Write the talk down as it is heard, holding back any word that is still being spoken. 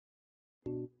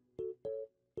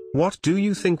What do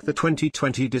you think the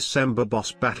 2020 December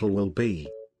boss battle will be?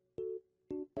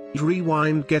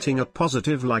 Rewind getting a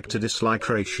positive like to dislike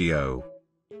ratio.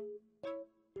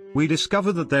 We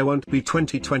discover that there won't be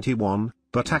 2021,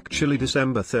 but actually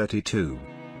December 32.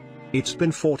 It's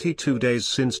been 42 days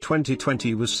since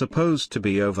 2020 was supposed to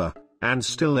be over, and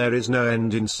still there is no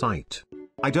end in sight.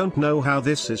 I don't know how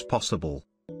this is possible.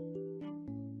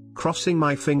 Crossing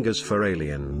my fingers for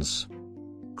aliens.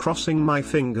 Crossing my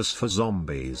fingers for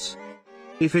zombies.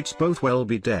 If it's both, we'll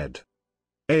be dead.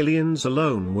 Aliens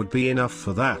alone would be enough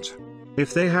for that.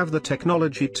 If they have the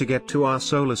technology to get to our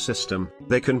solar system,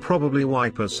 they can probably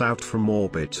wipe us out from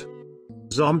orbit.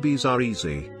 Zombies are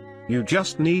easy. You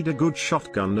just need a good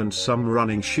shotgun and some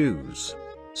running shoes.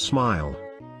 Smile.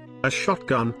 A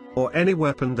shotgun, or any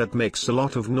weapon that makes a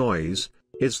lot of noise,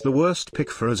 is the worst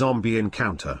pick for a zombie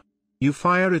encounter. You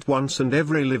fire it once and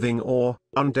every living or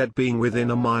undead being within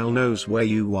a mile knows where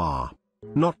you are.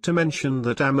 Not to mention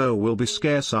that ammo will be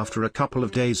scarce after a couple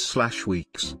of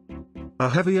days/weeks. A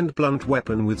heavy and blunt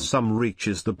weapon with some reach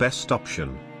is the best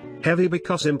option. Heavy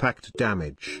because impact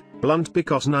damage, blunt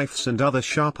because knives and other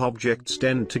sharp objects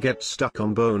tend to get stuck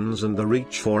on bones and the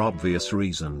reach for obvious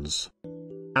reasons.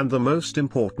 And the most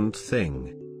important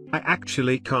thing, I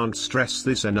actually can't stress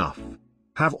this enough.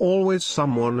 Have always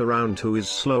someone around who is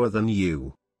slower than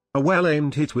you. A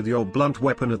well-aimed hit with your blunt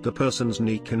weapon at the person's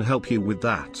knee can help you with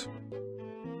that.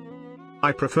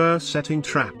 I prefer setting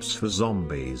traps for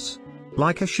zombies.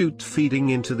 Like a chute feeding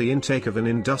into the intake of an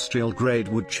industrial-grade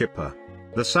wood chipper.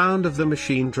 The sound of the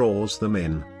machine draws them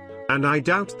in. And I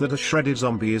doubt that a shredded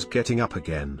zombie is getting up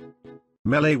again.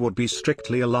 Melee would be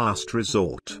strictly a last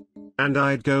resort. And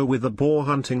I'd go with a boar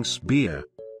hunting spear.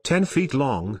 10 feet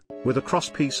long, with a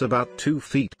crosspiece about 2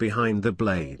 feet behind the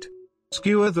blade.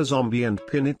 Skewer the zombie and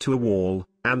pin it to a wall,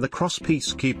 and the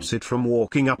crosspiece keeps it from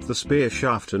walking up the spear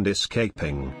shaft and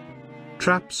escaping.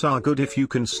 Traps are good if you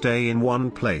can stay in one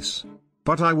place.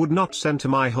 But I would not center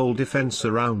my whole defense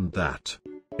around that.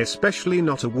 Especially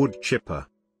not a wood chipper.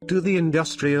 Do the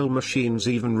industrial machines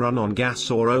even run on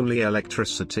gas or only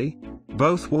electricity?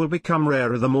 Both will become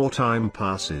rarer the more time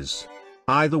passes.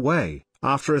 Either way,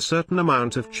 after a certain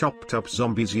amount of chopped up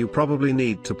zombies you probably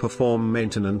need to perform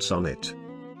maintenance on it.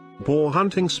 Boar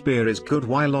hunting spear is good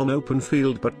while on open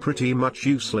field but pretty much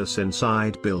useless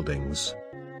inside buildings.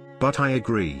 But I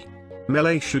agree.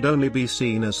 Melee should only be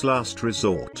seen as last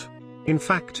resort. In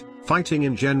fact, fighting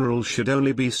in general should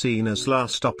only be seen as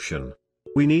last option.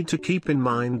 We need to keep in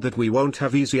mind that we won't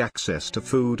have easy access to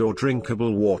food or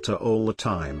drinkable water all the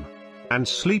time. And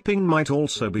sleeping might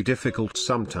also be difficult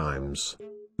sometimes.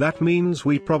 That means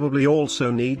we probably also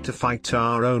need to fight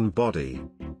our own body.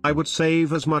 I would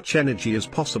save as much energy as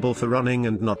possible for running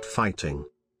and not fighting.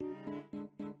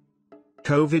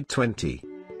 COVID-20.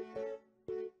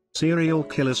 Serial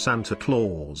killer Santa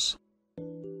Claus.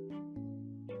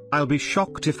 I'll be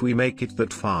shocked if we make it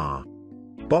that far.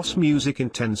 Boss music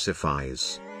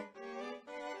intensifies.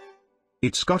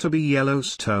 It's gotta be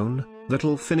Yellowstone,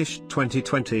 that'll finish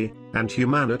 2020, and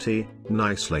humanity,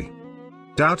 nicely.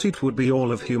 Doubt it would be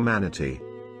all of humanity.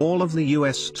 All of the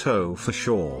US toe for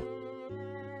sure.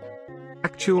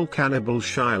 Actual cannibal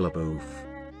Shia LaBeouf.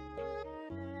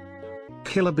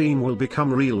 Killer Bean will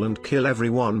become real and kill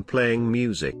everyone playing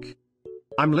music.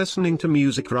 I'm listening to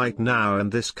music right now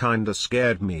and this kinda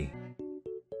scared me.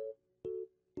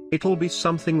 It'll be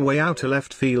something way out of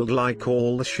left field like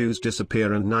all the shoes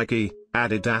disappear and Nike,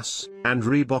 Adidas, and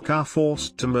Reebok are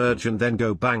forced to merge and then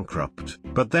go bankrupt.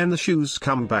 But then the shoes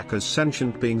come back as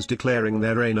sentient beings declaring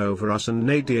their reign over us and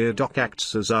Nadir Doc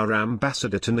acts as our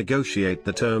ambassador to negotiate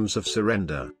the terms of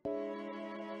surrender.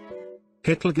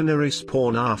 Hitler gonna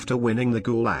respawn after winning the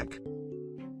Gulag.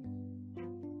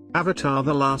 Avatar: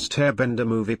 The Last Airbender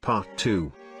Movie Part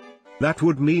 2. That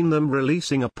would mean them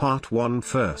releasing a Part 1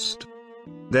 first.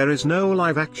 There is no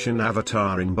live-action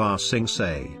Avatar in Ba Sing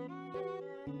Se.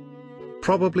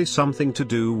 Probably something to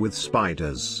do with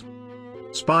spiders.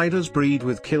 Spiders breed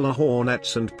with killer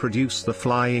hornets and produce the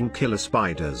flying killer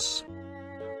spiders.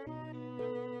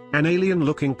 An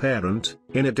alien-looking parent,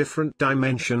 in a different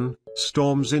dimension,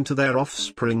 storms into their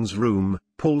offspring's room,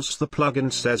 pulls the plug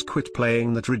and says quit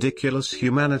playing that ridiculous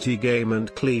humanity game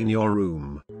and clean your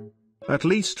room. At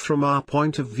least from our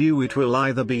point of view it will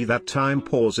either be that time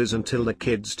pauses until the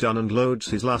kid's done and loads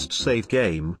his last save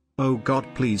game, oh god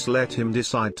please let him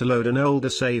decide to load an older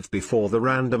save before the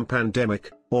random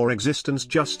pandemic, or existence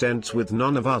just ends with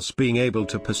none of us being able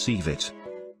to perceive it.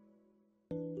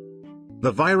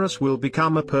 The virus will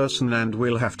become a person and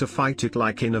we'll have to fight it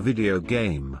like in a video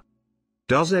game.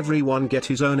 Does everyone get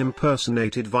his own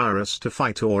impersonated virus to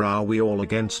fight or are we all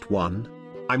against one?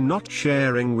 I'm not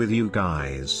sharing with you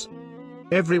guys.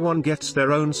 Everyone gets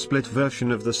their own split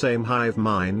version of the same hive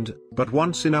mind, but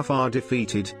once enough are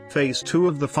defeated, phase 2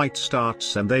 of the fight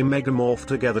starts and they megamorph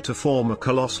together to form a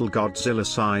colossal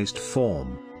Godzilla-sized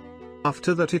form.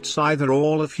 After that it's either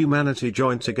all of humanity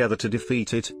join together to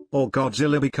defeat it, or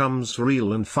Godzilla becomes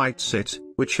real and fights it,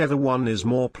 whichever one is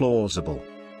more plausible.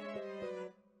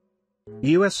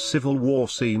 US Civil War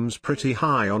seems pretty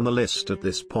high on the list at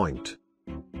this point.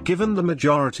 Given the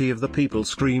majority of the people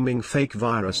screaming fake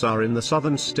virus are in the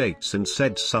southern states and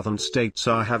said southern states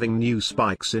are having new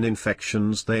spikes in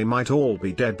infections, they might all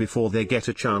be dead before they get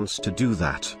a chance to do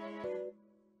that.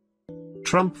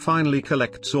 Trump finally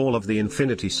collects all of the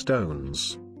Infinity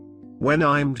Stones. When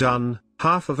I'm done,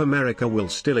 half of America will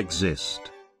still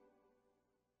exist.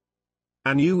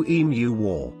 A new Emu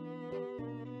War.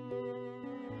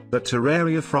 The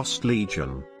Terraria Frost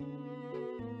Legion.